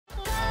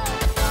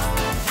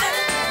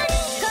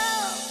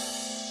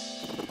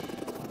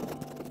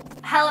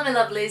Hello my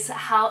lovelies,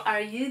 how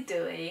are you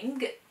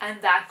doing? I'm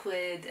back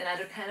with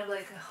another kind of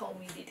like a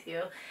homey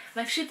video.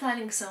 I'm actually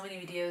planning so many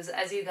videos,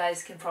 as you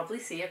guys can probably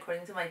see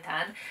according to my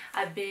tan.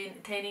 I've been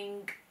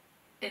tanning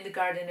in the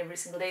garden every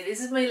single day. This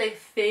is my like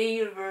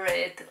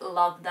favorite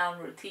lockdown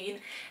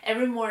routine.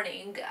 Every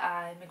morning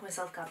I make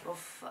myself a cup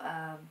of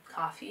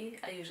coffee.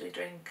 I usually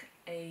drink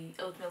a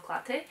oat milk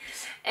latte,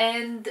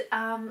 and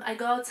I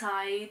go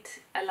outside,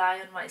 I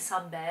lie on my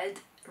sunbed,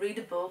 read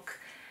a book,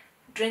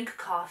 drink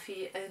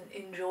coffee and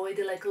enjoy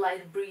the like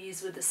light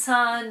breeze with the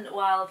sun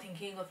while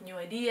thinking of new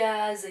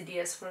ideas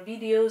for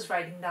videos,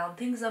 writing down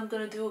things I'm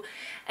gonna do,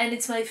 and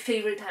it's my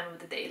favorite time of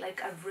the day.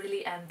 Like I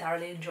really am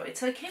thoroughly enjoy it.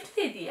 So I came to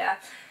the idea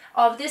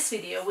of this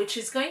video, which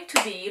is going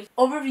to be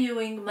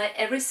overviewing my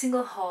every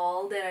single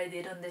haul that I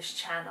did on this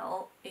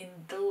channel in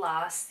the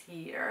last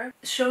year,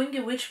 showing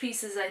you which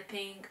pieces I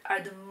think are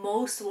the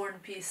most worn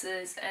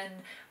pieces and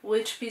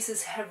which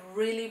pieces have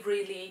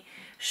really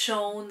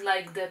shown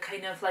like the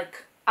kind of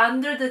like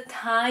under the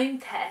time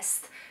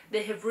test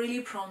they have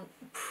really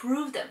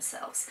proved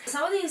themselves.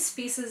 Some of these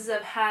pieces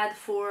I've had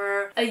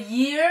for a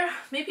year,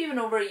 maybe even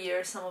over a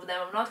year, some of them,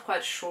 I'm not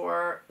quite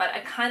sure, but I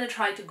kind of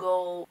try to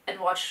go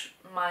and watch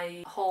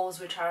my hauls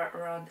which are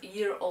around a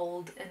year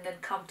old and then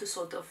come to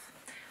sort of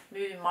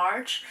maybe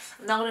March.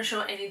 I'm not going to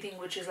show anything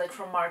which is like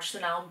from March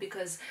to now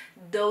because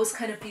those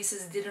kind of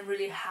pieces didn't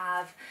really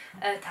have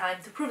time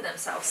to prove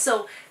themselves.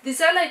 So these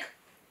are like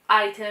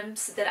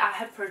items that I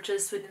have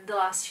purchased within the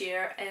last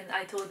year, and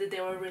I thought that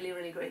they were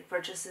really great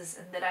purchases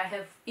and that I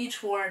have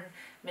each worn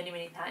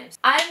many times.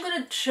 I'm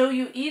gonna show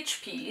you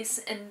each piece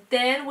and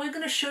then we're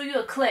gonna show you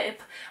a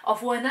clip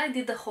of when I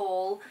did the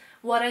haul,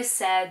 what I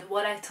said,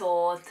 what I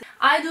thought.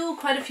 I do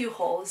quite a few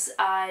hauls.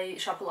 I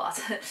shop a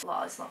lot.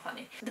 Well, it's not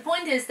funny. The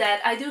point is that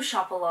I do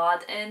shop a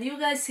lot and you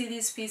guys see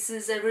these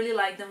pieces, I really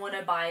like them when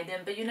I buy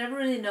them, but you never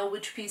really know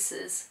which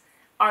pieces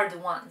are the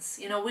ones,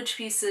 you know, which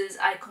pieces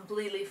I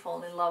completely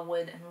fall in love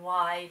with and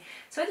why.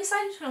 So I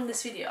decided to film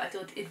this video. I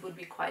thought it would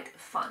be quite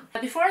fun.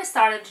 Before I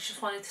started, I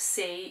just wanted to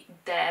say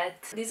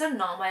that these are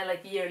not my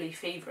like yearly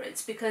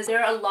favorites because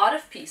there are a lot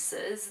of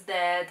pieces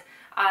that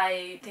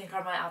I think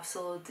are my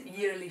absolute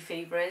yearly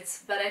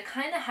favorites, but I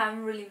kind of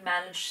haven't really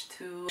managed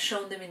to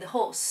show them in the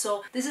hauls.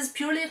 So this is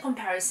purely a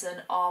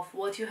comparison of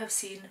what you have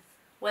seen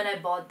when I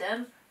bought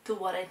them to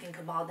what I think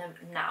about them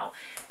now.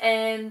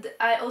 And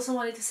I also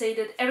wanted to say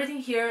that everything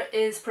here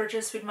is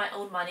purchased with my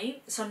own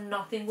money, so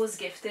nothing was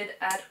gifted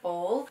at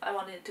all. I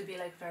wanted it to be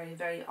like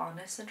very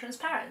honest and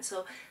transparent,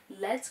 so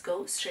let's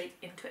go straight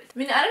into it. I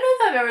mean, I don't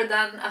know if I've ever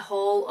done a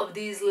haul of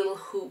these little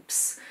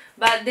hoops,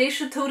 but they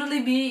should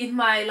totally be in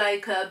my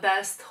like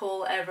best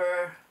haul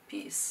ever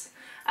piece.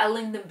 I'll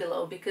link them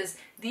below because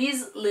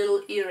these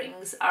little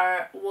earrings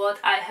are what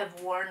I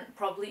have worn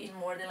probably in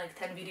more than like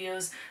 10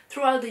 videos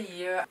throughout the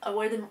year. I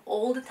wear them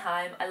all the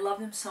time. I love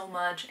them so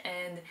much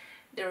and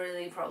they're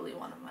really probably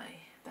one of my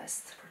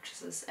best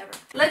purchases ever.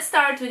 Let's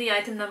start with the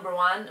item number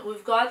one.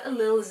 We've got a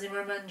little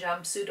Zimmermann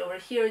jumpsuit over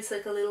here. It's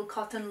like a little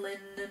cotton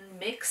linen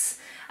mix.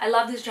 I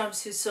love this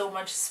jumpsuit so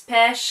much,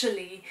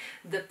 especially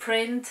the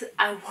print.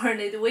 I've worn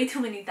it way too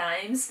many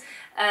times.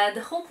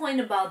 The whole point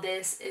about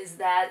this is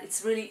that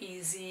it's really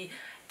easy,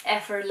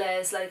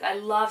 effortless. Like I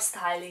love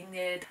styling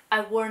it.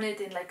 I've worn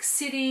it in like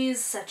cities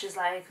such as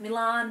like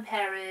Milan,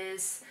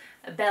 Paris,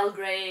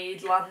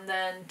 Belgrade,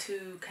 London,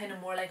 to kind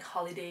of more like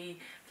holiday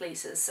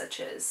places such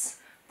as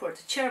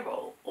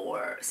Porto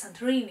or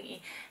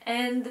Santorini,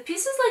 and the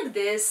pieces like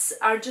this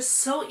are just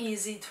so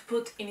easy to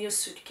put in your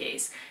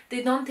suitcase.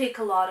 They don't take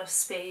a lot of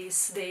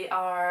space. They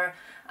are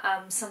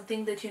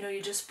something that, you know,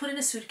 you just put in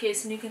a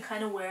suitcase and you can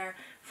kind of wear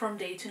from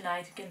day to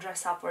night. You can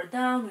dress up or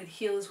down with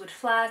heels, with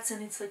flats,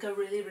 and it's like a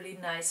really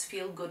nice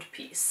feel-good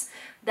piece.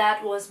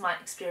 That was my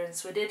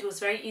experience with it. It was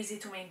very easy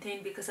to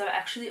maintain because I've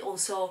actually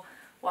also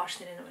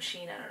washed it in a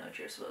machine. I don't know if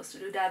you're supposed to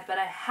do that, but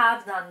I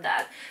have done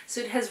that.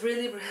 So it has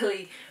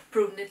really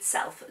proven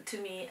itself to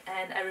me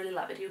and I really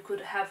love it. You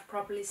could have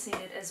properly seen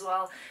it as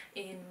well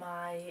in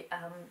my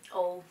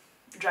all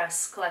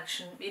dress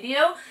collection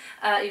video,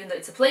 even though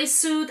it's a play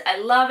suit. I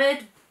love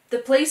it. The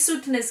play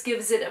suitness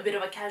gives it a bit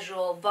of a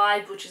casual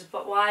vibe, which is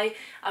why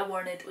I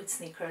worn it with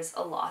sneakers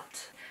a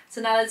lot.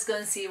 So now let's go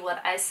and see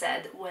what I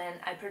said when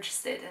I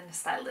purchased it and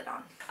styled it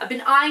on. I've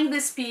been eyeing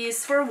this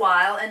piece for a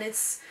while, and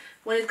it's,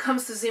 when it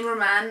comes to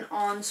Zimmermann,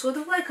 on sort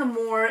of like a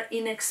more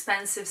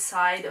inexpensive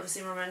side of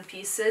Zimmermann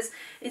pieces.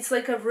 It's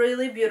like a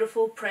really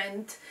beautiful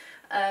print,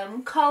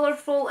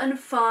 colorful and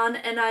fun,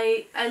 and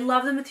I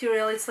love the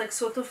material. It's like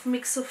sort of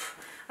mix of,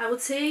 I would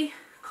say,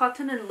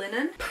 cotton and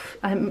linen.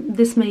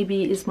 This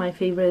maybe is my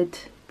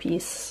favorite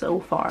piece so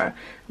far.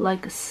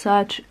 Like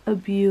such a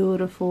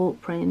beautiful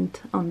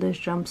print on this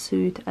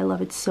jumpsuit. I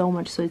love it so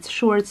much. So it's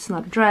short, it's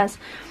not a dress.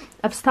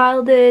 I've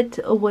styled it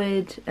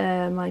with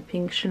my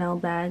pink Chanel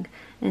bag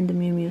and the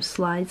Miu Miu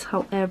slides.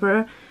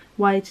 However,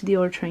 white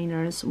Dior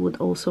trainers would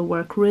also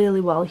work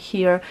really well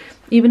here.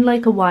 Even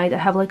like a white, I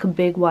have like a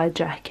big white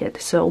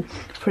jacket, so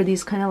for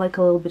these kind of like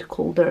a little bit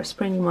colder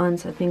spring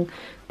months, I think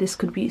this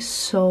could be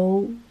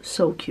so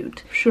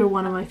cute. Sure,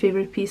 one of my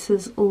favorite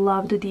pieces.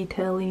 Love the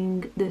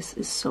detailing. This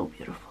is so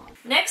beautiful.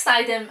 Next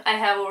item I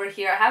have over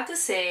here, I have to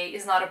say,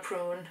 is not a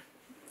prune.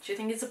 Do you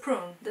think it's a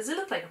prune? Does it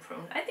look like a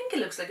prune? I think it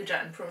looks like a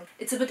giant prune.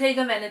 It's a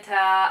Bottega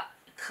Veneta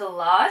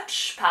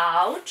clutch,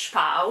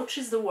 pouch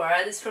is the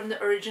word. It's from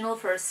the original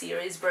first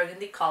series,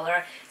 burgundy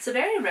color. It's a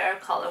very rare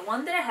color,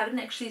 one that I haven't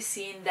actually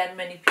seen that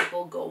many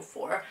people go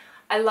for.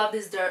 I love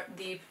this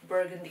deep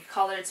burgundy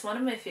color. It's one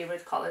of my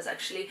favorite colors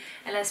actually,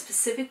 and I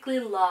specifically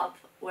love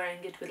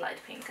wearing it with light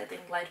pink. I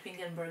think light pink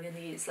and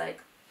burgundy is like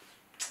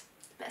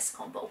best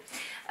combo.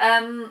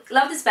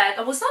 Love this bag.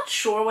 I was not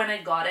sure when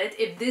I got it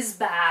if this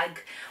bag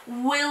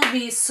will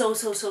be so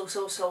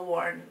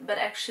worn, but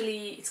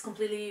actually it's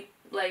completely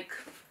like,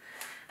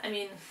 I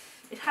mean,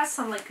 it has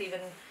some like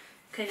even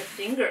kind of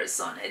fingers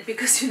on it,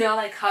 because you know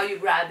like how you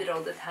grab it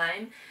all the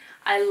time.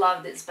 I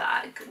love this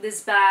bag.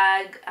 This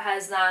bag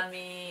has done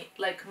me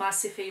like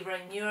massive favor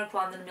in New York,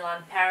 London,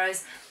 Milan,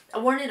 Paris.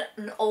 I've worn it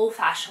in all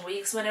fashion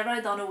weeks. Whenever I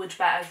don't know which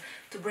bag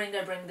to bring,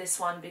 I bring this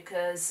one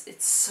because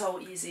it's so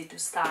easy to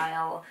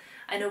style.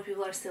 I know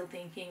people are still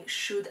thinking,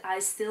 should I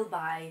still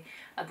buy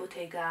a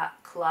Bottega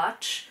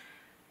clutch?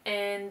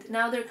 And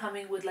now they're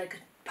coming with like a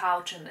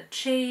pouch and a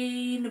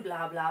chain,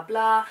 blah blah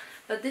blah,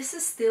 but this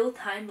is still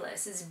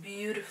timeless. It's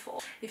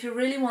beautiful. If you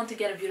really want to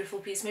get a beautiful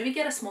piece, maybe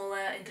get a smaller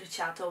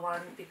intrecciato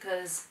one,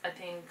 because I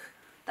think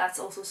that's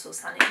also so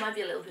stunning. It might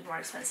be a little bit more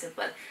expensive,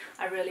 but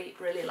I really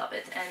love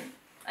it. And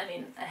I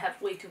mean, I have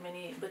way too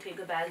many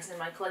Bottega bags in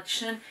my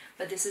collection,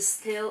 but this is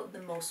still the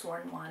most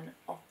worn one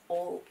of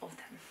all of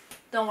them.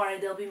 Don't worry,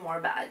 there'll be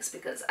more bags,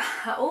 because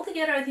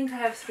altogether I think I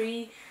have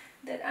 3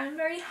 that I'm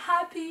very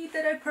happy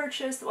that I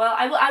purchased. Well,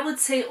 I would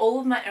say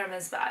all of my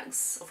Hermes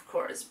bags, of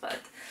course,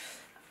 but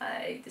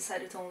I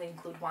decided to only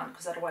include one,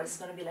 because otherwise it's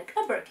gonna be like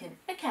a Birkin,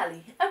 a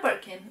Kelly, a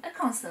Birkin, a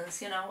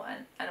Constance, you know,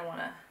 and I don't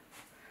wanna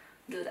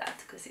do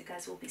that because you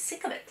guys will be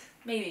sick of it.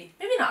 Maybe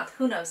not,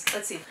 who knows,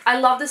 let's see. I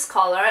love this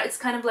color. It's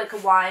kind of like a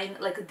wine,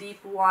 like a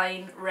deep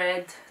wine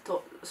red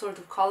sort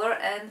of color,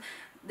 and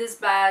this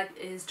bag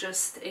is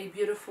just a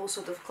beautiful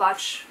sort of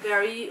clutch.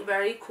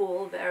 Very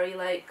cool, very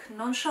like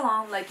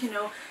nonchalant, like, you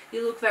know,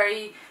 you look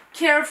very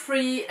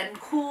carefree and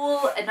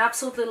cool, and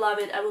absolutely love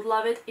it. I would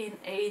love it in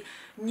a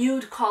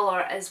nude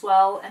color as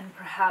well, and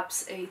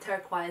perhaps a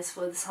turquoise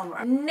for the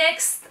summer.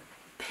 Next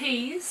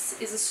piece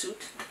is a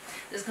suit.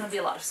 There's gonna be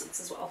a lot of suits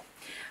as well.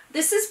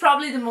 This is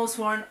probably the most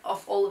worn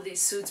of all of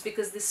these suits,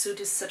 because this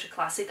suit is such a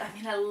classic. I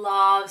mean, I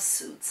love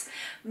suits.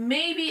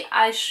 Maybe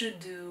I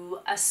should do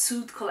a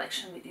suit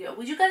collection video.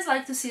 Would you guys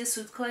like to see a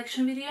suit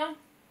collection video?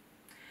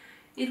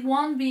 It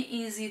won't be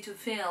easy to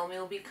film.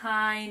 It'll be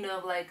kind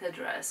of like a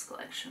dress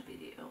collection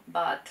video.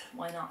 But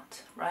why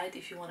not, right?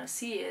 If you want to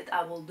see it,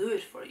 I will do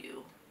it for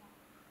you.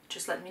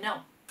 Just let me know.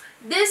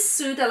 This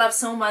suit I love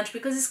so much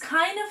because it's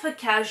kind of a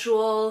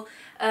casual,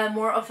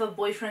 more of a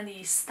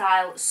boyfriendy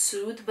style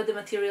suit, but the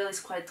material is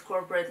quite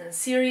corporate and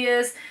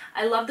serious.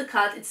 I love the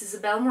cut. It's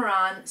Isabel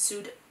Moran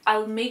suit.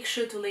 I'll make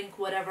sure to link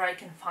whatever I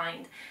can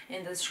find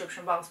in the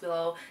description box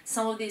below.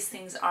 Some of these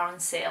things are on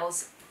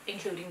sales,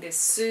 including this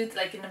suit,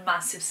 like in a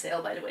massive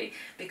sale, by the way,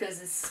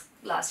 because it's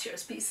last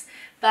year's piece.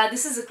 But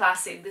this is a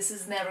classic. This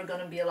is never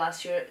gonna be a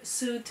last year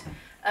suit.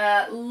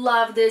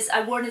 Love this. I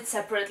worn it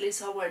separately,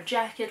 so I wear a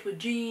jacket with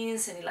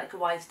jeans and like a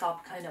white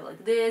top kind of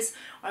like this,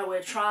 or I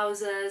wear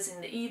trousers in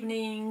the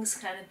evenings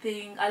kind of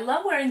thing. I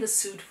love wearing the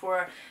suit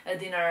for a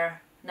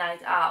dinner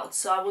night out,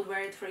 so I would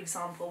wear it, for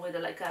example, with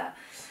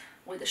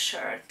a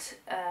shirt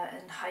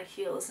and high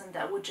heels, and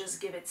that would just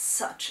give it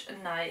such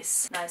a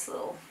nice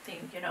little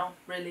thing, you know.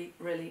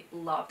 Really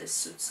love this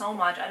suit so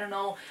much. I don't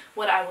know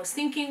what I was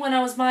thinking when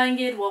I was buying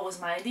it, what was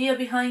my idea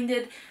behind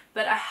it,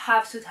 but I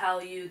have to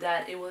tell you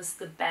that it was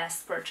the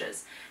best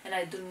purchase, and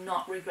I do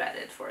not regret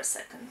it for a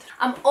second.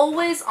 I'm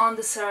always on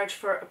the search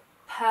for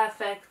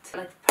perfect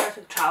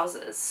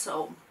trousers,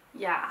 so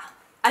yeah.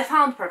 I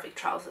found perfect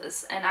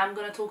trousers, and I'm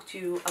gonna talk to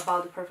you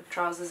about the perfect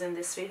trousers in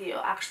this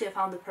video. Actually, I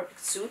found the perfect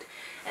suit,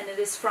 and it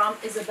is from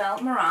Isabel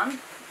Moran.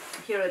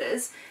 Here it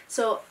is.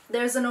 So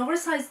there's an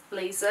oversized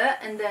blazer,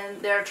 and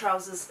then there are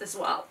trousers as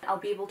well. I'll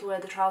be able to wear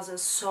the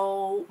trousers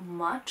so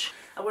much.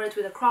 I wear it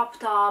with a crop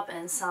top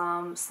and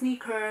some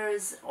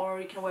sneakers, or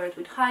you can wear it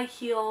with high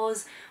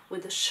heels,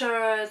 with a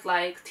shirt,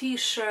 like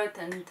t-shirt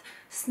and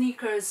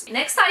sneakers.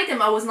 Next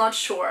item, I was not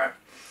sure.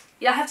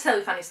 Yeah, I have to tell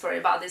you a funny story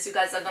about this. You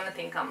guys are gonna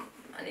think I'm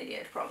an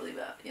idiot probably,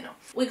 but you know.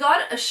 We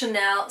got a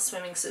Chanel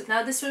swimming suit.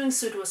 Now this swimming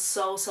suit was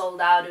so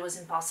sold out, it was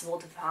impossible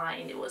to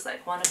find. It was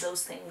like one of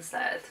those things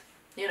that,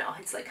 you know,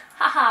 it's like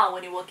haha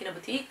when you walk in a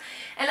boutique,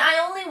 and I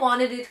only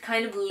wanted it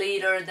kind of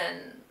later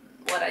than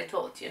what I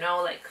thought, you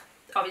know, like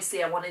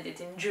obviously I wanted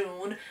it in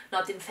June,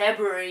 not in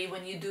February,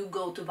 when you do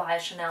go to buy a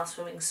Chanel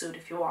swimming suit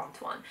if you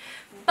want one.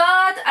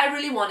 But I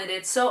really wanted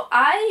it, so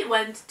I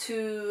went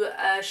to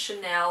a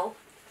Chanel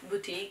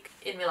boutique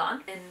in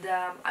Milan, and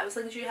I was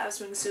like, do you have a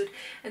swimsuit?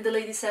 And the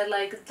lady said,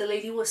 like, the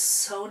lady was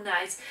so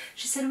nice.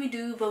 She said, we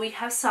do, but we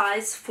have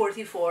size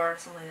 44,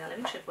 something like that. Let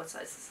me check what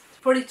size is.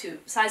 42,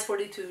 size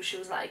 42. She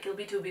was like, it'll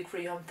be too big for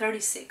you. I'm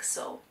 36,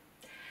 so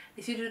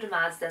If you do the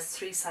maths, that's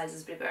 3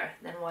 sizes bigger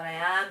than what I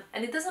am.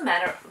 And it doesn't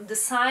matter. The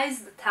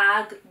size, the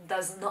tag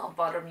does not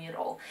bother me at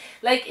all.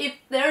 Like if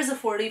there's a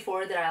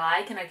 44 that I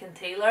like and I can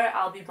tailor,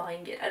 I'll be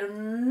buying it. I do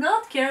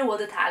not care what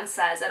the tag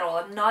says at all.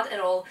 I'm not at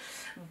all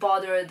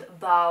bothered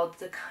about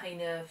the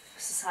kind of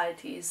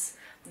society's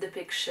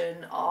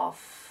depiction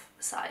of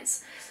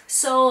size.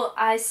 So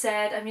I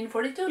said, I mean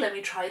 42, let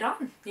me try it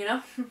on, you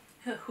know.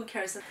 Who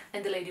cares?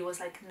 And the lady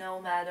was like,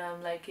 no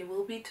madam, like it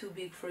will be too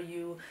big for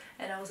you.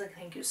 And I was like,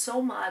 thank you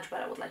so much,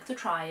 but I would like to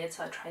try it.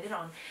 So I tried it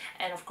on,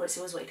 and of course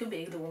it was way too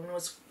big. The woman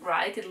was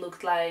right. It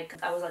looked like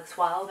I was like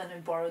 12 and I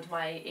borrowed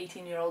my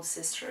 18-year-old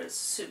sister's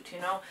suit, you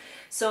know.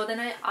 So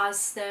then I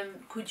asked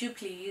them, could you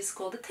please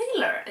call the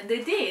tailor? And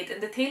they did.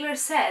 And the tailor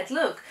said,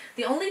 look,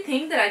 the only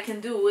thing that I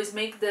can do is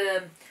make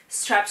the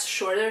straps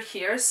shorter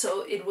here,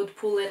 so it would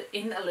pull it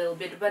in a little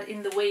bit, but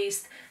in the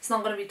waist it's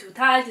not going to be too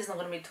tight, it's not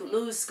going to be too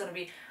loose, it's going to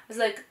be, I was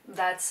like,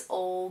 that's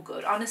all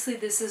good. Honestly,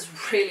 this is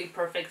really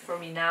perfect for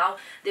me now.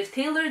 They've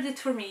tailored it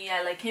for me.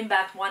 I like came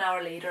back 1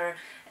 hour later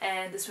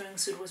and the swimming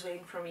suit was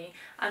waiting for me.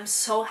 I'm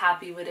so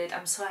happy with it.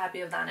 I'm so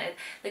happy I've done it.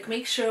 Like,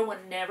 make sure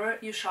whenever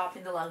you shop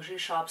in the luxury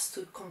shops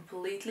to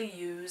completely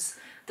use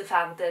the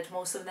fact that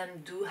most of them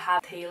do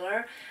have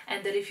tailor,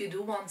 and that if you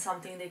do want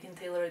something, they can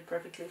tailor it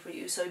perfectly for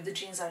you. So if the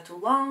jeans are too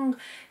long,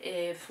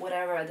 if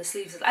whatever, the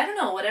sleeves, I don't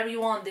know, whatever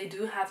you want, they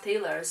do have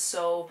tailors,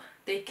 so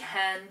they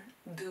can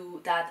do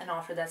that and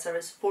offer that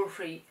service for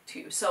free to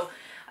you. So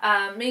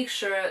make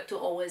sure to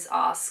always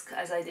ask,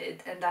 as I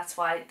did, and that's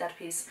why that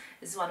piece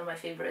is one of my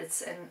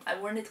favorites, and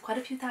I've worn it quite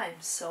a few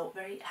times, so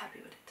very happy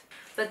with it.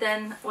 But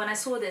then when I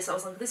saw this, I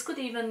was like, this could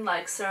even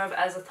like serve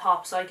as a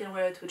top, so I can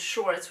wear it with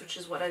shorts, which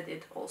is what I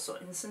did also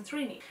in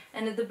Santorini.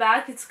 And at the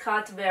back it's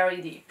cut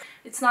very deep.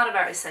 It's not a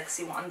very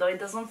sexy one though, it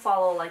doesn't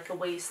follow like a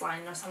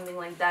waistline or something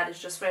like that. It's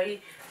just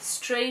very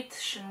straight,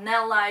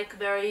 Chanel-like,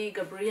 very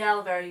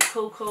Gabrielle, very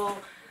Coco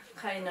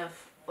kind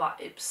of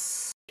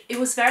vibes. It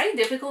was very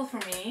difficult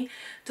for me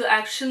to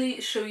actually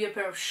show you a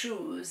pair of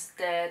shoes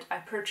that I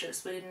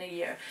purchased within a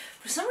year.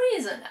 For some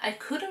reason, I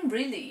couldn't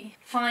really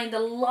find a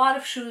lot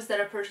of shoes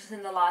that I purchased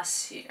in the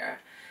last year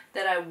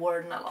that I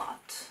worn a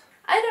lot.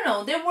 I don't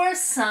know, there were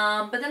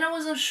some, but then I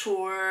wasn't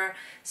sure.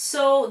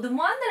 So the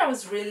one that I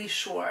was really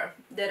sure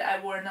that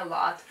I worn a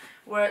lot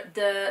were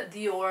the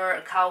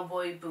Dior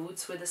cowboy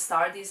boots with the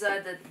star. These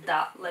are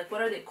like,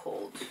 what are they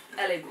called?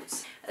 LA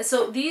boots.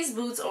 So these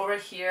boots over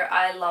here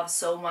I love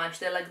so much.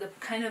 They're like the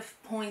kind of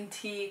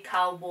pointy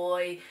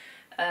cowboy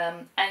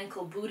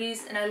ankle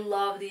booties, and I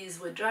love these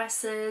with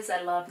dresses.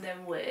 I love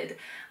them with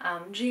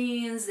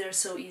jeans. They're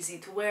so easy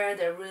to wear.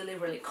 They're really,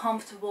 really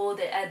comfortable.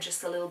 They add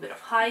just a little bit of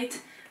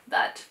height,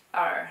 but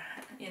are,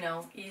 you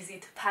know, easy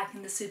to pack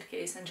in the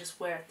suitcase and just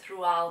wear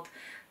throughout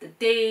the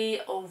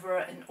day, over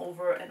and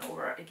over and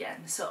over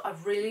again. So a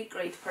really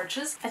great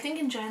purchase. I think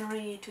in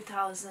January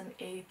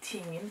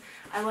 2018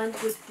 I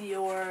went with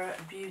Dior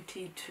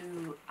Beauty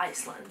to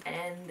Iceland,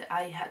 and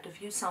I had a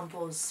few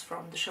samples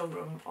from the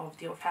showroom of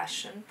Dior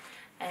Fashion,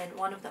 and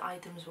one of the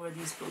items were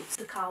these boots,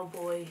 the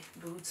cowboy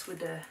boots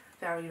with a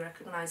very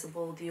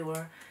recognizable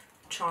Dior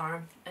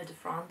charm at the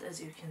front, as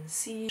you can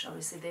see.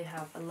 Obviously they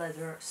have a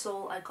leather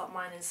sole. I got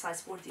mine in size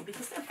 40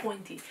 because they're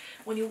pointy.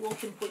 When you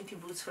walk in pointy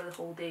boots for the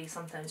whole day,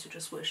 sometimes you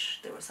just wish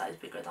they were a size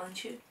bigger,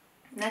 don't you?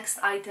 Next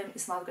item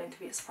is not going to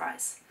be a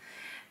surprise.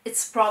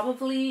 It's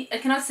probably, I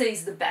cannot say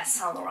it's the best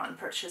Saint Laurent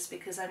purchase,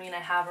 because I mean I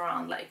have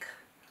around like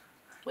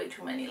way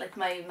too many. Like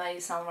my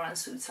Saint Laurent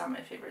suits are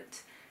my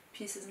favorite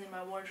pieces in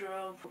my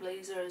wardrobe,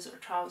 blazers or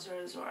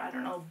trousers or I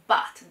don't know,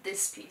 but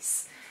this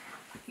piece,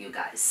 you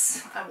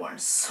guys, I've worn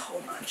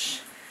so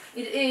much.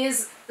 It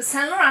is a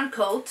Saint Laurent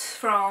coat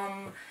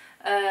from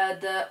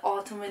the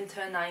Autumn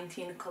Winter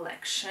 19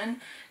 collection.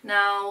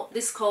 Now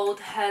this coat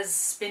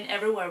has been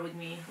everywhere with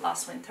me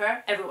last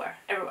winter,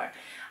 everywhere.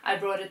 I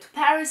brought it to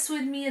Paris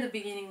with me at the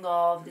beginning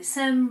of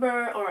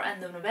December or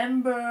end of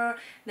November,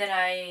 then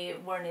I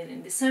worn it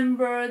in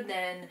December,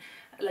 then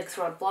like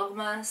throughout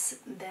Vlogmas,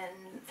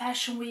 then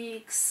fashion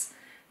weeks,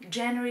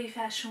 January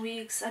fashion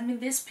weeks. I mean,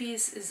 this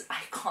piece is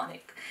iconic,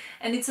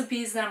 and it's a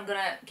piece that I'm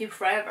gonna keep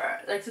forever,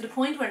 like to the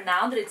point where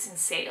now that it's in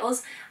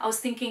sales, I was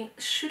thinking,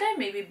 should I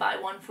maybe buy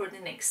one for the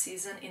next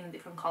season in a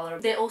different color?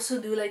 They also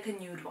do like a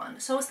nude one,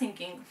 so I was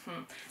thinking,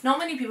 not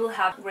many people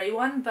have a gray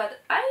one,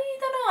 but I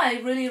don't know,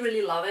 I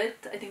really love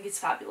it. I think it's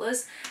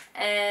fabulous,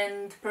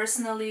 and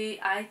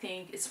personally I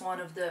think it's one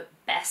of the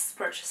best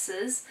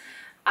purchases.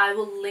 I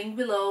will link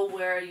below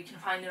where you can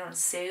find it on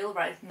sale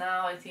right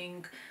now. I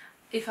think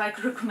if I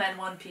could recommend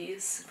one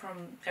piece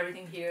from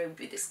everything here, it would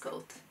be this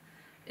coat.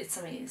 It's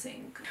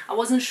amazing. I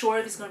wasn't sure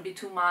if it's going to be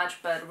too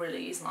much, but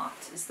really it's not.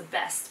 It's the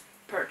best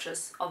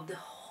purchase of the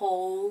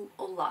whole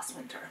of last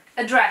winter.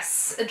 A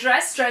dress.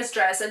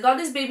 I got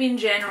this baby in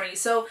January,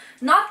 so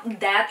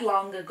not that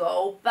long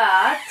ago,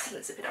 but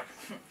let's zip it up.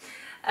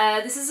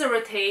 This is a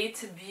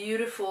rotate,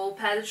 beautiful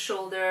padded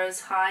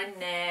shoulders, high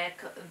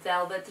neck,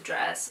 velvet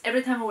dress.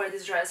 Every time I wear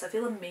this dress I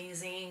feel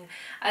amazing.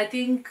 I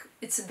think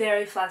it's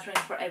very flattering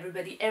for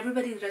everybody.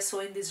 Everybody that I saw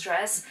in this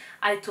dress,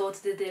 I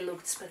thought that they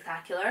looked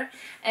spectacular.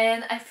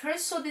 And I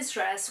first saw this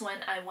dress when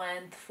I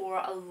went for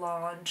a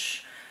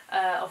launch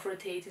of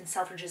Rotate in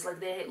Selfridges. Like,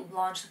 they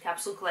launched the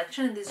capsule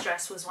collection and this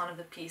dress was one of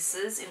the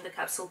pieces in the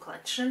capsule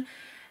collection.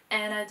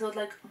 And I thought,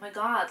 like, oh my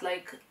god,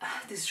 like,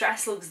 this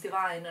dress looks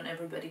divine on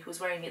everybody who's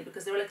wearing it,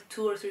 because there were like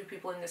 2 or 3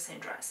 people in the same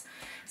dress.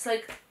 It's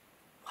like,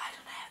 why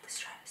don't I have this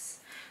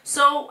dress?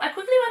 So I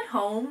quickly went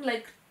home,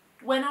 like,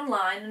 went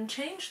online and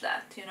changed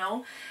that, you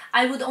know.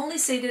 I would only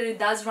say that it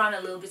does run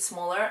a little bit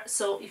smaller.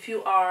 So if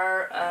you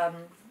are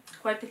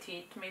quite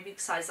petite, maybe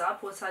size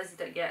up. What size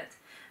did I get?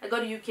 I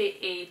got a UK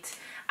 8.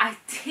 I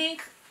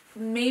think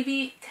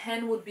maybe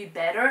 10 would be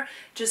better,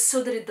 just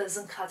so that it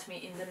doesn't cut me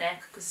in the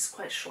neck, because it's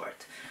quite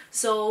short.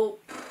 So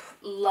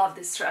love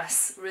this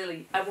dress,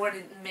 really. I've worn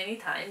it many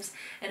times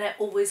and I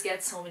always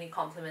get so many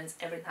compliments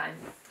every time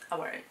I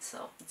wear it.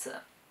 So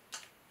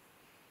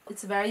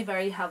it's very,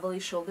 very heavily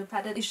shoulder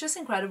padded. It's just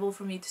incredible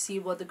for me to see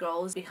what the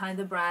girls behind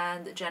the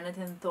brand, Janet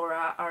and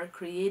Thora, are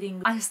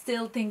creating. I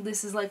still think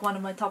this is like one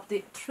of my top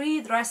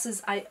 3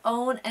 dresses I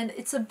own, and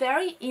it's a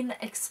very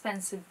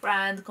inexpensive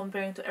brand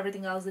comparing to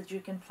everything else that you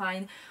can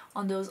find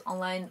on those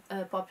online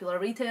popular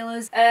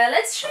retailers.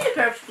 Let's show you a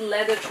pair of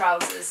leather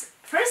trousers.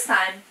 First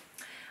time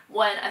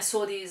when I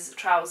saw these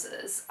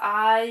trousers,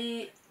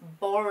 I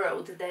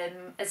borrowed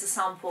them as a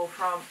sample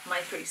from my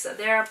Teresa.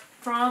 They're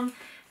from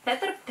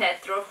Petar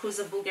Petrov, who's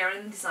a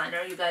Bulgarian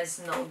designer, you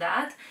guys know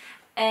that,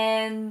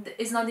 and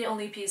it's not the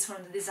only piece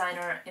from the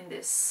designer in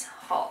this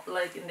haul,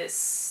 like in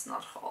this,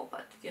 not haul,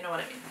 but you know what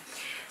I mean.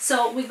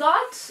 So we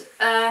got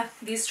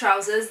these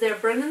trousers. They're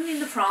burgundy in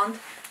the front,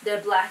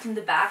 they're black in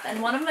the back,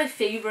 and one of my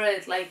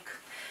favorite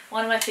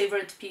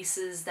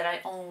pieces that I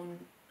own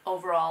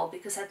overall,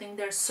 because I think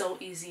they're so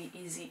easy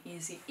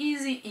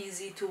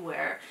to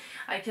wear.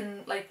 I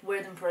can like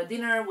wear them for a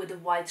dinner with a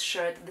white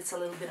shirt that's a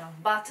little bit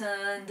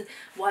unbuttoned,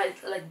 white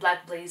like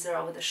black blazer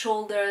over the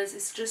shoulders.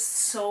 It's just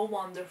so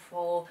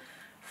wonderful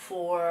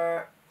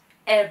for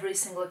every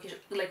single occasion,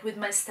 like with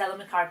my Stella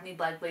McCartney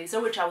black blazer,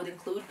 which I would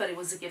include, but it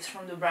was a gift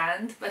from the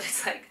brand, but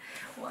it's like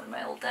one of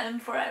my all-time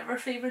forever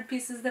favorite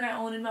pieces that I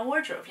own in my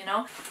wardrobe, you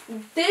know.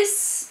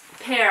 This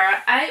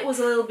pair I was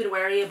a little bit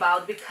wary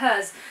about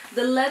because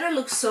the leather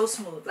looks so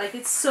smooth, like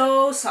it's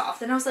so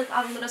soft, and I was like,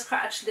 I'm gonna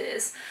scratch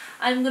this,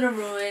 I'm gonna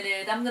ruin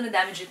it, I'm gonna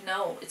damage it.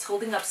 No, it's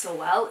holding up so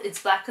well.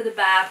 It's black at the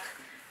back,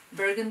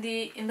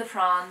 burgundy in the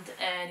front,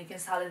 and you can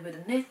style it with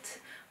a knit,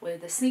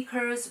 with the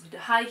sneakers, with the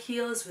high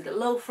heels, with the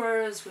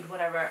loafers, with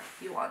whatever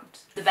you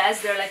want. The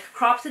vest, they're like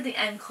cropped at the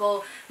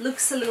ankle,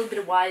 looks a little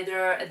bit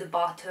wider at the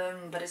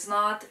bottom, but it's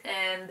not,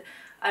 and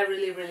I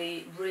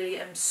really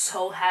am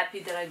so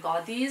happy that I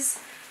got these,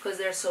 because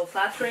they're so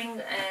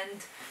flattering, and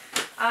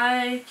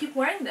I keep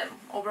wearing them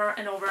over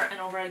and over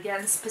and over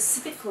again.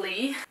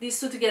 Specifically these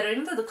two together,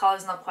 even though the color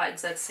is not quite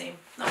exact same,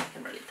 no one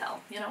can really tell,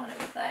 you know what I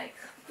mean? Like,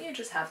 you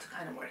just have to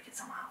kind of work it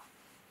somehow.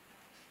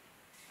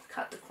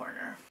 Cut the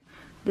corner.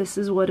 This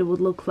is what it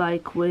would look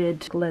like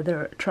with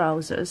leather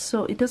trousers.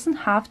 So it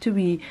doesn't have to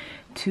be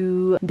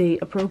too day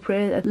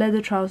appropriate.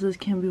 Leather trousers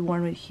can be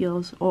worn with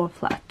heels or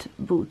flat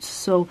boots,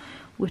 so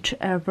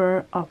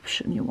whichever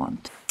option you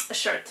want. A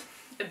shirt,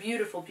 a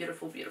beautiful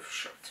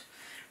shirt.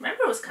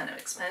 Remember, it was kind of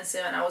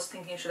expensive, and I was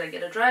thinking, should I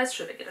get a dress,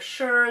 should I get a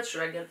shirt,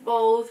 should I get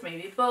both,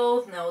 maybe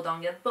both, no,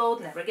 don't get both,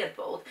 never get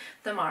both.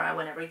 Tamara,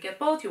 whenever you get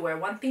both, you wear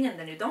one thing and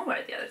then you don't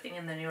wear the other thing,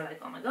 and then you're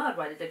like, oh my god,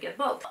 why did I get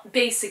both?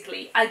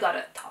 Basically, I got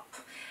a top.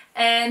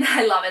 And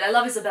I love it. I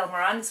love Isabel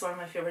Marant. It's one of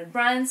my favorite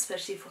brands,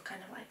 especially for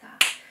kind of like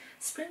a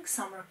spring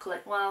summer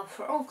well,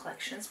 for all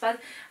collections.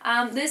 But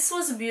this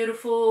was a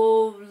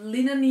beautiful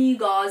linen-y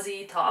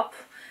gauzy top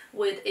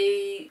with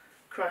a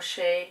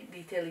crochet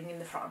detailing in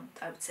the front,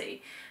 I would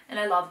say, and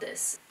I love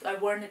this.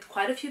 I've worn it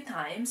quite a few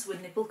times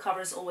with nipple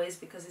covers always,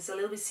 because it's a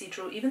little bit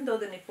see-through, even though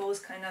the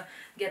nipples kind of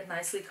get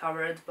nicely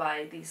covered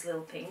by these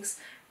little things,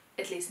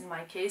 at least in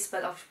my case.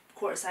 But of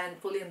course I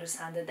fully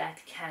understand that that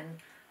can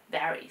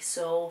vary,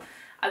 so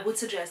I would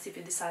suggest, if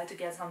you decide to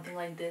get something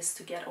like this,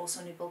 to get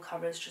also nipple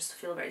covers, just to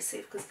feel very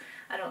safe, because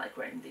I don't like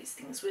wearing these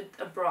things with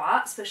a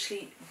bra,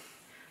 especially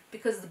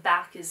because the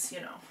back is, you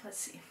know, let's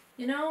see,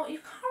 you know, you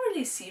can't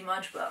really see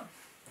much, but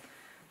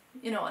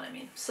you know what I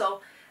mean.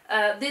 So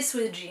this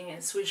with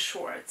jeans, with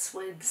shorts,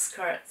 with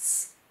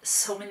skirts,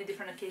 so many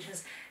different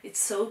occasions. It's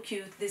so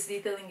cute. This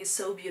detailing is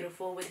so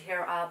beautiful, with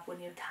hair up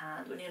when you're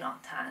tanned, when you're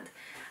not tanned.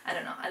 I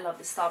don't know, I love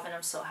this top and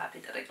I'm so happy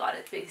that I got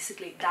it.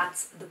 Basically,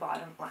 that's the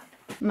bottom line.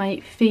 My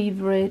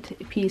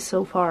favorite piece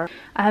so far.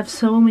 I have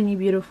so many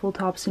beautiful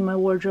tops in my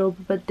wardrobe,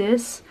 but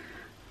this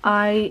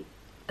I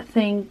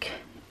think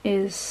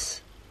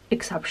is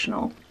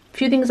exceptional. A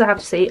few things I have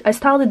to say. I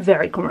styled it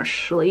very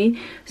commercially,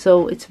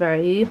 so it's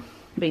very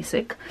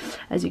basic.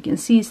 As you can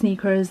see,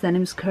 sneakers,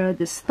 denim skirt,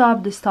 this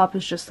top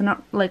is just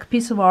like a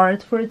piece of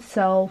art for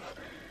itself.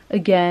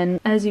 Again,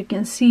 as you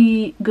can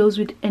see, goes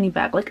with any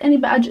bag. Like any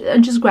bag, I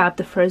just grabbed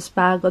the first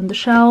bag on the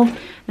shelf,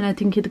 and I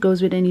think it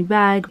goes with any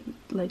bag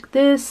like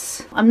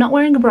this. I'm not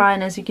wearing a bra,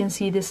 and as you can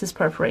see, this is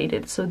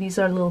perforated, so these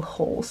are little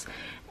holes.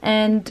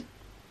 And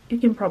you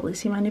can probably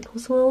see my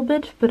nipples a little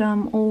bit, but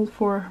I'm all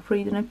for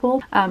free the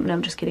nipple. No,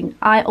 I'm just kidding.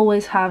 I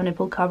always have a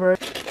nipple cover.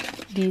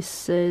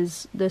 This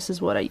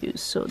is what I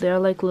use. So they're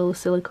like little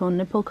silicone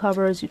nipple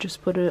covers. You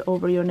just put it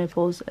over your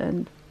nipples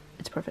and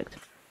it's perfect.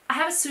 I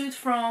have a suit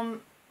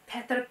from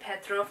Tamara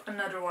Kalinic,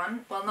 another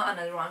one. Well, not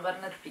another one, but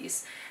another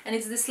piece. And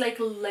it's this like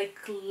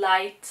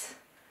light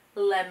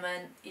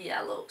lemon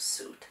yellow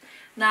suit.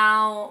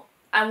 Now,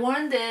 I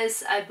worn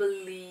this, I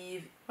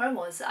believe, where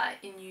was I?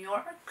 In New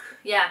York?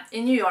 Yeah,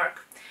 in New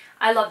York.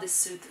 I love this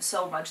suit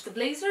so much. The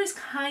blazer is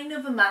kind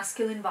of a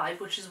masculine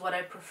vibe, which is what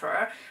I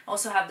prefer. I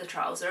also have the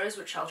trousers,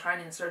 which I'll try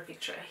and insert a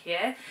picture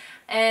here.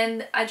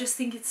 And I just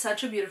think it's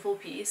such a beautiful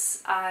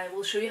piece. I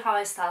will show you how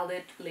I styled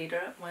it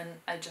later when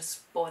I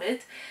just bought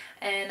it.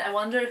 And I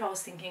wonder if I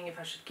was thinking if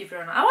I should keep it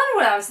or not. I wonder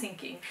what I was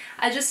thinking.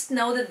 I just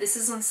know that this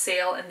is on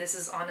sale, and this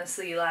is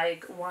honestly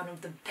like one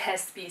of the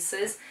best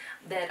pieces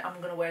that I'm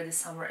gonna wear this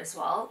summer as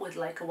well, with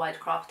like a white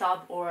crop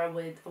top or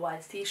with a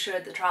white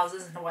t-shirt, the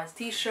trousers and a white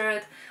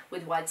t-shirt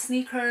with white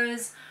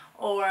sneakers,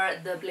 or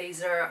the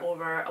blazer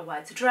over a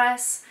white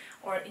dress,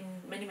 or in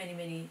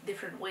many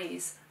different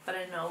ways. But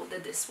I know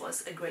that this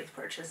was a great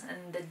purchase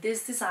and that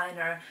this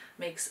designer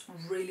makes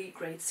really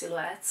great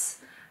silhouettes.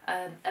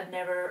 I've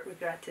never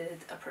regretted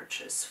a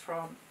purchase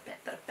from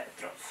Tamara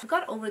Kalinic. I've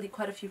got already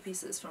quite a few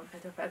pieces from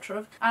Tamara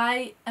Kalinic.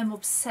 I am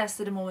obsessed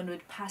at the moment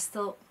with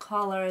pastel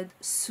colored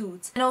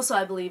suits, and also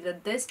I believe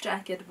that this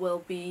jacket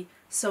will be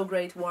so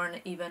great worn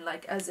even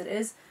like as it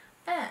is.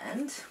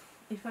 And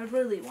if I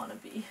really want to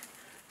be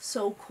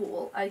so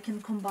cool, I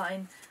can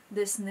combine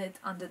this knit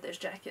under this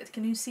jacket.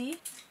 Can you see?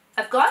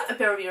 I've got a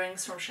pair of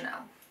earrings from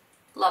Chanel.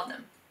 Love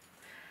them.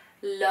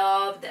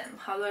 Love them.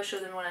 How do I show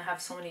them when I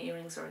have so many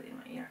earrings already in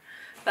my ear?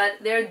 But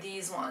they're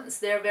these ones.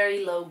 They're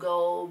very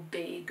logo,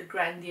 big,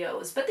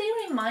 grandiose, but they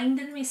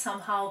reminded me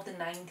somehow of the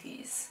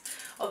 90s,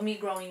 of me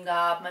growing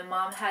up. My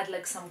mom had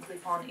like some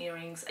clip-on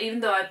earrings,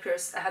 even though I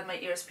had my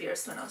ears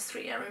pierced when I was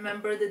 3. I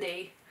remember the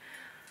day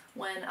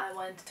when I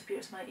went to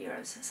pierce my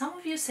ears. Some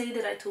of you say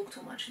that I talk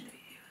too much in the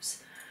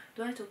videos.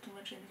 Do I talk too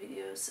much in the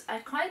videos? I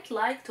quite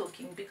like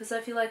talking because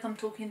I feel like I'm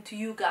talking to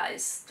you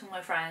guys, to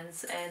my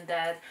friends, and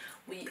that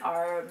we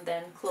are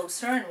then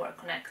closer and we're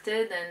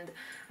connected, and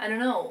I don't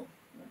know.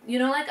 You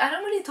know, like I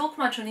don't really talk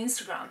much on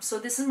Instagram, so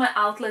this is my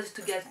outlet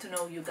to get to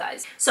know you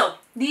guys. So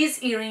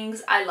these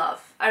earrings I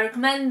love. I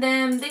recommend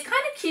them. They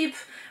kind of keep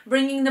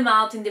bringing them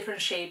out in different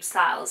shapes,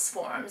 styles,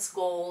 forms,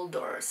 gold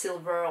or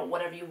silver or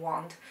whatever you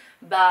want.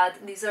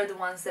 But these are the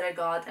ones that I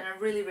got, and I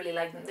really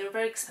like them. They're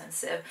very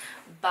expensive,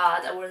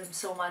 but I wear them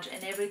so much,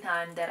 and every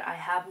time that I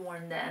have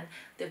worn them,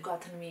 they've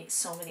gotten me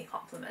so many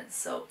compliments.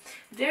 So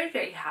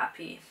very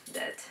happy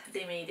that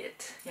they made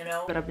it, you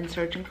know. But I've been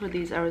searching for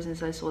these ever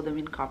since I saw them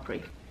in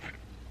Capri.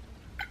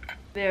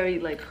 Very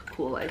like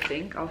cool, I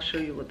think. I'll show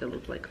you what they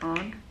look like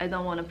on. I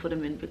don't want to put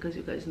them in because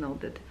you guys know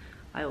that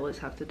I always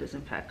have to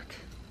disinfect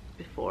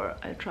before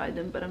I try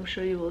them, but I'm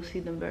sure you will see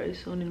them very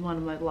soon in one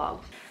of my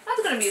vlogs.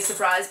 That's gonna be a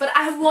surprise, but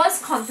I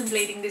was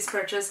contemplating this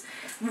purchase.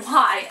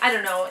 Why? I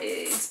don't know.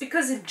 It's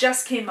because it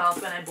just came out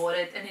when I bought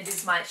it, and it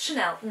is my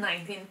Chanel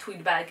 19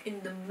 tweed bag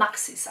in the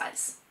maxi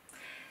size.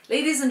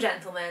 Ladies and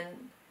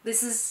gentlemen,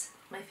 this is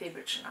my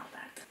favorite Chanel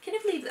bag. Can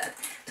you believe that?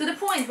 To the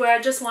point where I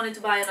just wanted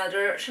to buy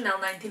another Chanel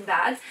 19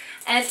 bag.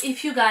 And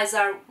if you guys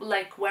are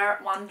like were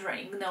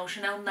wondering, no,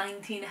 Chanel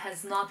 19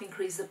 has not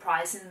increased the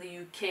price in the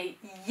UK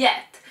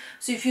yet.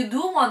 So if you do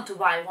want to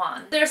buy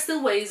one, there are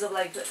still ways of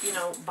like, you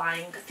know,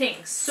 buying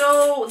things.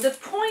 So the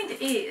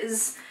point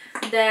is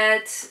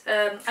that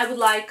I would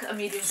like a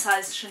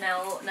medium-sized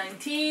Chanel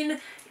 19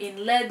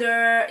 in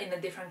leather, in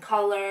a different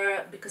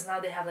color, because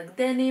now they have like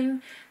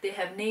denim, they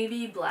have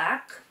navy,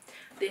 black,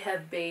 they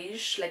have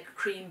beige, like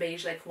cream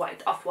beige, like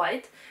white,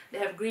 off-white. They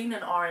have green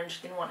and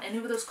orange. Didn't want any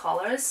of those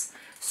colors.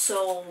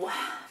 So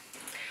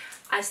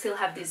I still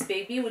have this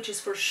baby, which is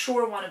for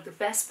sure one of the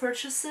best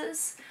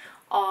purchases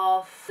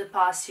of the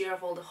past year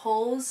of all the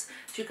hauls.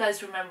 If you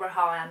guys remember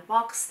how I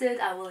unboxed it,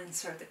 I will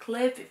insert a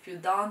clip if you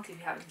don't, if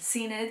you haven't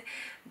seen it.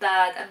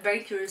 But I'm very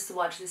curious to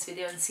watch this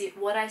video and see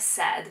what I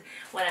said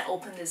when I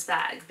opened this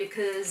bag,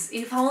 because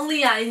if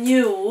only I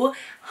knew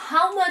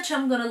how much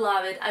I'm gonna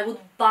love it, I would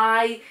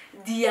buy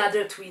the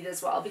other tweed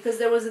as well, because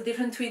there was a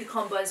different tweed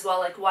combo as well,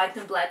 like white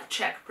and black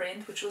check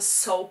print, which was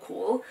so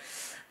cool,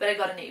 but I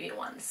got a navy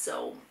one,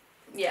 so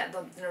yeah,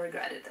 don't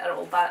regret it at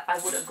all, but I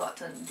would have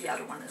gotten the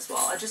other one as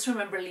well. I just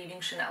remember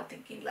leaving Chanel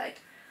thinking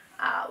like,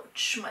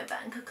 ouch, my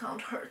bank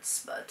account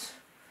hurts, but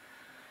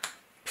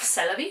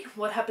c'est la vie.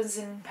 What happens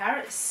in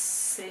Paris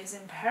stays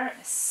in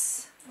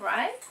Paris,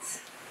 right?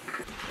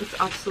 It's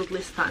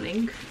absolutely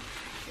stunning.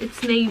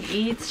 It's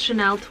navy, it's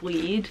Chanel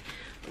tweed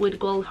with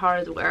gold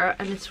hardware,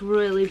 and it's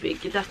really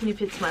big. It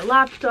definitely fits my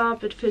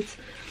laptop. It fits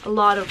a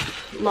lot of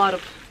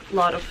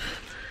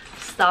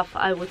stuff. stuff,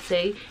 I would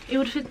say. It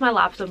would fit my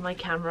laptop, my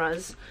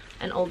cameras,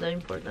 and all the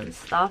important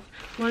stuff.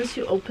 Once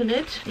you open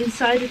it,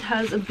 inside it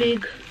has a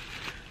big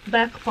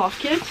back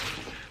pocket.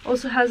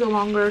 Also has a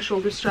longer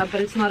shoulder strap, but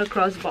it's not a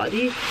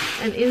crossbody,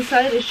 and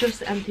inside is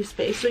just empty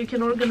space, so you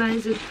can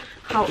organize it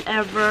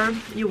however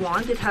you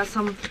want. It has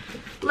some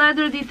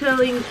leather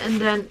detailing, and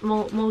then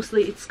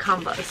mostly it's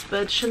canvas,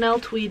 but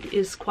Chanel tweed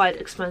is quite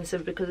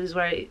expensive because it's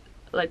very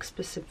like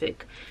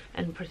specific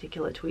and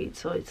particular tweed,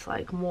 so it's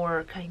like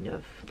more kind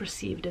of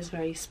perceived as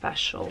very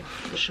special,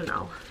 the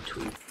Chanel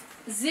tweed.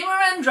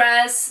 Zimmermann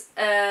dress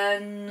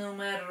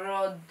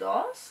numero 2,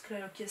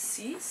 creo que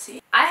sí,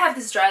 sí. I have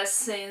this dress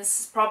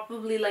since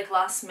probably like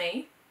last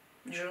May,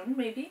 June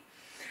maybe,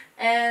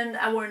 and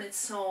I worn it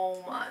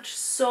so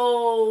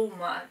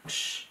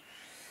much.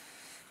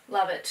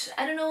 Love it.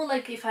 I don't know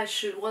like if I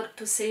should, what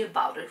to say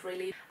about it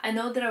really. I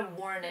know that I've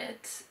worn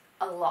it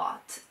a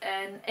lot,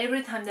 and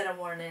every time that I've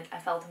worn it I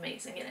felt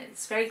amazing in it.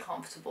 It's very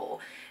comfortable,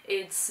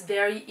 it's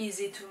very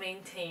easy to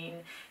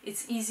maintain,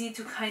 it's easy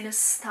to kind of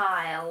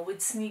style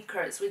with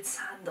sneakers, with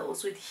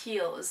sandals, with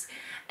heels.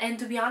 And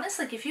to be honest,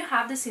 like if you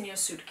have this in your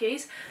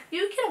suitcase,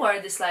 you can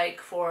wear this like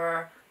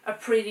for a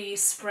pretty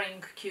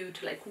spring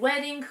cute like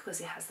wedding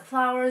because it has the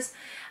flowers.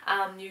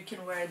 You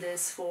can wear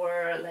this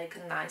for like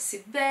a nice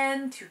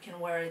event, you can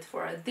wear it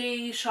for a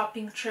day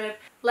shopping trip.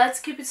 Let's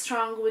keep it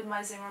strong with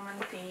my Zimmermann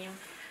theme.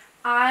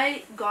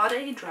 I got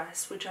a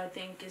dress which I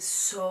think is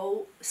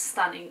so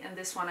stunning, and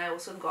this one I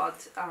also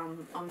got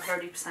on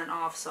 30%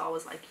 off, so I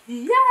was like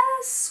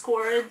yes,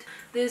 scored.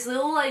 These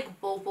little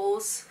like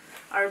bobos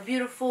are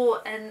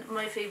beautiful, and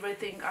my favorite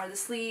thing are the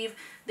sleeve.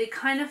 They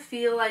kind of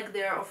feel like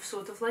they're of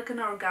sort of like an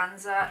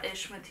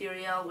organza-ish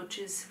material which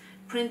is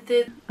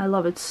printed. I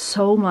love it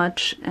so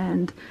much,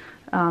 and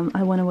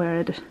I want to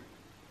wear it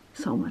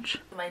so much.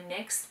 My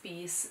next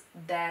piece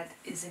that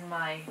is in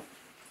my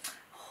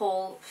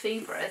whole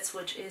favorites,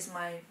 which is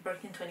my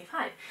Birkin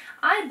 25.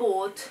 I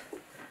bought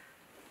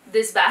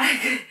this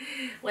bag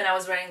when I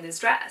was wearing this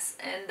dress,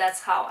 and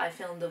that's how I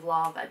filmed the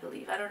vlog, I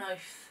believe. I don't know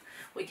if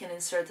we can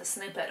insert a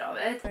snippet of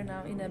it. We're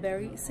now in a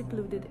very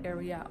secluded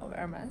area of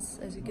Hermes.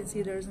 As you can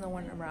see, there's no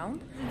one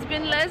around. It's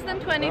been less than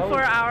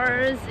 24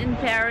 hours in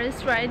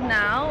Paris right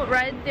now.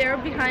 Right there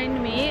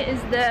behind me is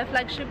the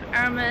flagship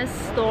Hermes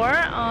store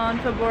on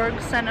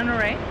Faubourg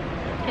Saint-Honoré.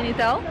 Can you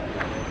tell?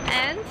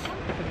 And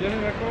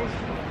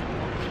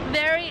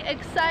very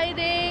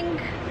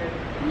exciting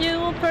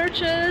new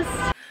purchase.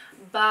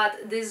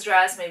 But this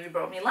dress maybe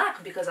brought me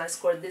luck because I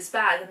scored this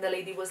bag, and the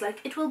lady was like,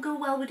 it will go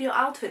well with your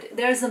outfit.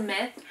 There's a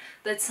myth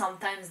that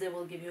sometimes they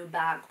will give you a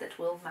bag that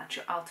will match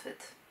your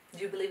outfit.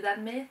 Do you believe that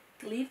myth?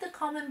 Leave the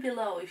comment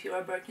below if you're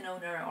a Birkin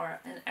owner or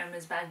an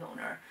Hermes bag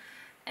owner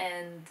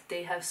and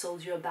they have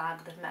sold you a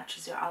bag that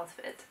matches your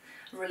outfit.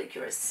 I'm really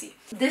curious to see.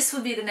 This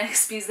would be the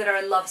next piece that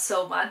I love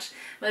so much.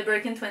 My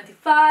Birkin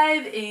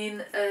 25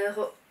 in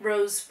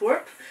Rose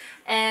Bourp.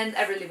 And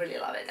I really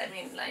love it. I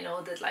mean, I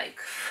know that like,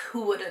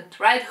 who wouldn't,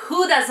 right?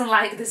 Who doesn't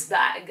like this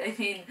bag? I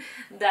mean,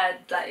 that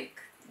like,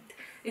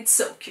 it's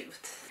so cute.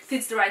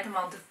 Fits the right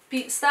amount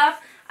of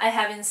stuff. I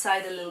have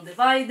inside a little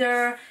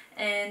divider,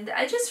 and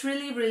I just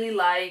really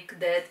like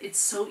that it's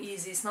so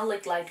easy. It's not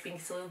like light pink,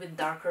 it's a little bit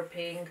darker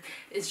pink.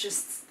 It's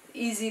just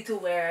easy to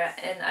wear,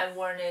 and I've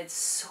worn it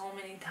so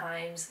many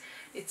times.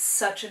 It's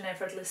such an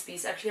effortless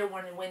piece. Actually, I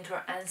wore it in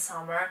winter and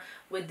summer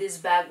with this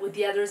bag, with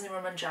the other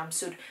Zimmermann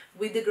jumpsuit,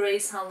 with the grey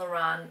Saint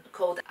Laurent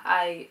coat.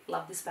 I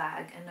love this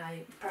bag, and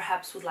I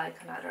perhaps would like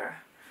another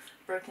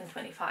Birkin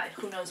 25.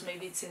 Who knows,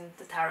 maybe it's in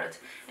the tarot.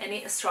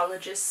 Any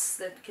astrologists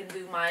that can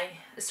do my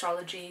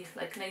astrology,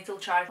 like natal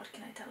chart, what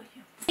can I tell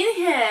you? In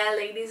here,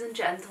 ladies and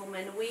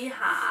gentlemen, we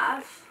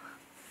have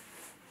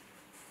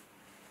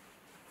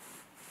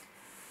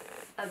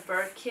a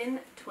Birkin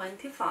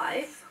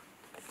 25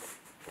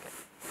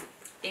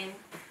 in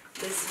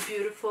this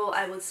beautiful,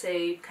 I would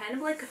say, kind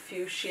of like a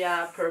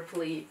fuchsia,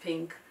 purpley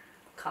pink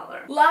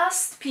color.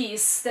 Last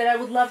piece that I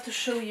would love to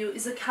show you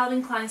is a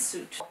Calvin Klein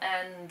suit,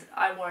 and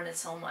I worn it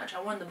so much.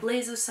 I worn the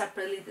blazers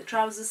separately, the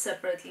trousers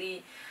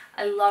separately.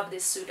 I love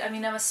this suit. I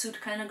mean, I'm a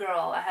suit kind of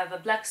girl. I have a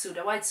black suit,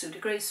 a white suit, a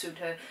grey suit,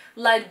 a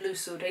light blue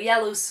suit, a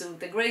yellow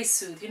suit, a grey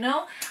suit, you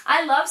know?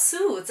 I love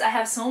suits. I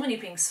have so many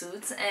pink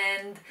suits,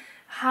 and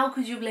how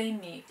could you blame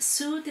me?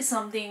 Suit is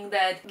something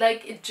that,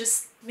 like, it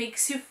just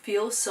makes you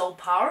feel so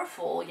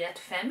powerful yet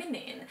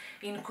feminine,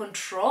 in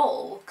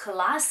control,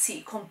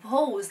 classy,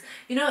 composed.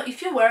 You know,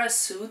 if you wear a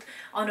suit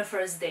on a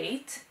first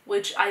date,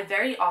 which I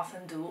very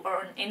often do, or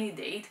on any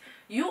date,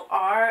 you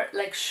are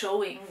like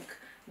showing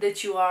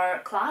that you are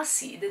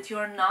classy, that you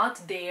are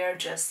not there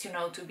just, you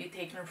know, to be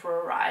taken for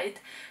a ride.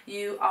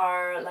 You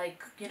are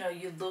like, you know,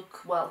 you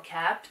look well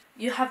kept,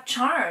 you have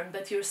charm,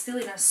 but you're still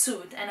in a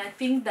suit, and I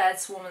think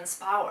that's woman's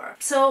power.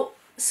 So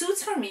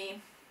suits for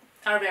me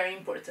are very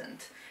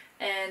important,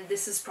 and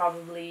this is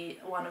probably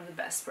one of the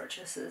best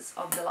purchases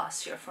of the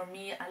last year for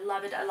me. I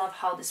love it. I love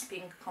how this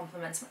pink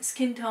complements my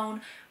skin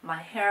tone, my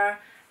hair,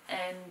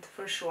 and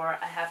for sure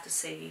I have to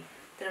say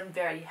that I'm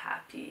very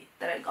happy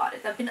that I got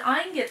it. I've been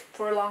eyeing it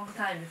for a long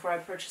time before I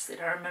purchased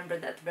it. I remember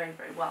that very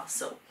well.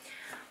 So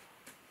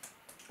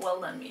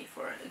well done me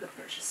for a good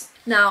purchase.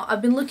 Now,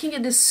 I've been looking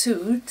at this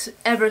suit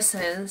ever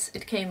since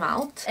it came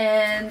out,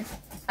 and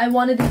I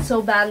wanted it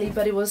so badly,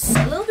 but it was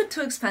a little bit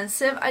too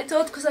expensive, I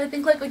thought, because I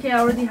think like, okay, I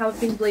already have a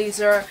pink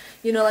blazer,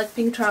 you know, like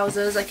pink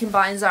trousers I can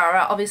buy in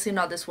Zara, obviously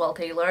not this well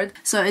tailored.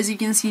 So as you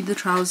can see, the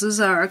trousers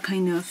are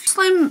kind of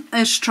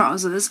slim-ish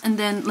trousers, and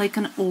then like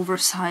an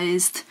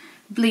oversized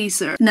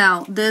blazer.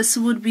 Now, this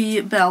would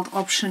be belt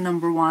option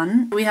number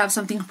 1. We have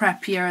something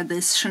preppier,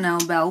 this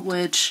Chanel belt,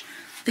 which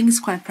I think is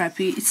quite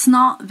preppy. It's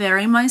not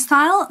very my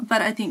style,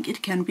 but I think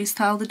it can be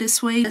styled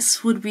this way.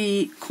 This would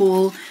be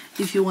cool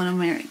if you want to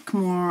make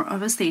more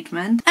of a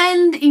statement.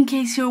 And in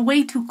case you're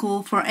way too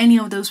cool for any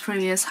of those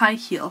previous high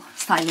heel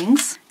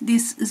stylings,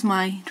 this is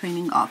my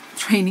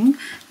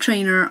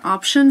trainer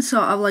option.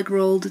 So I've like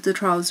rolled the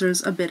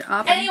trousers a bit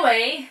up.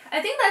 Anyway,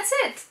 I think that's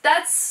it.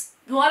 That's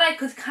what I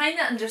could kind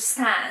of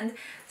understand.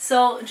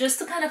 So just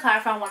to kind of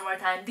clarify one more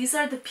time, these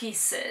are the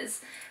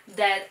pieces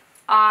that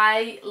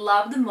I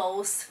love the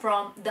most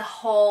from the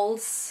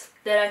hauls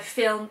that I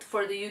filmed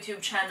for the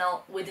YouTube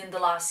channel within the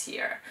last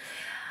year.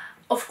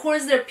 Of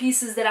course, there are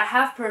pieces that I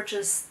have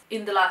purchased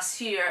in the last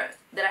year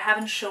that I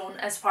haven't shown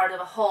as part of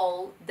a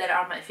haul that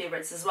are my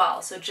favorites as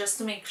well. So just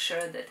to make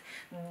sure that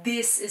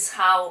this is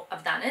how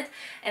I've done it,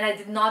 and I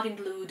did not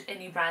include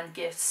any brand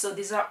gifts. So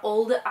these are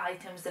all the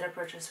items that I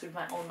purchased with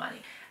my own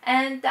money.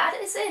 And that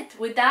is it.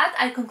 With that,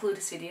 I conclude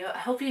this video. I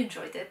hope you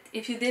enjoyed it.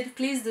 If you did,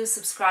 please do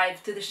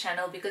subscribe to this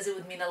channel because it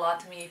would mean a lot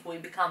to me if we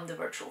become the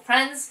virtual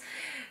friends.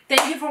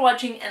 Thank you for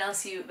watching, and I'll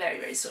see you very,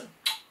 very soon.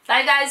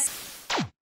 Bye, guys!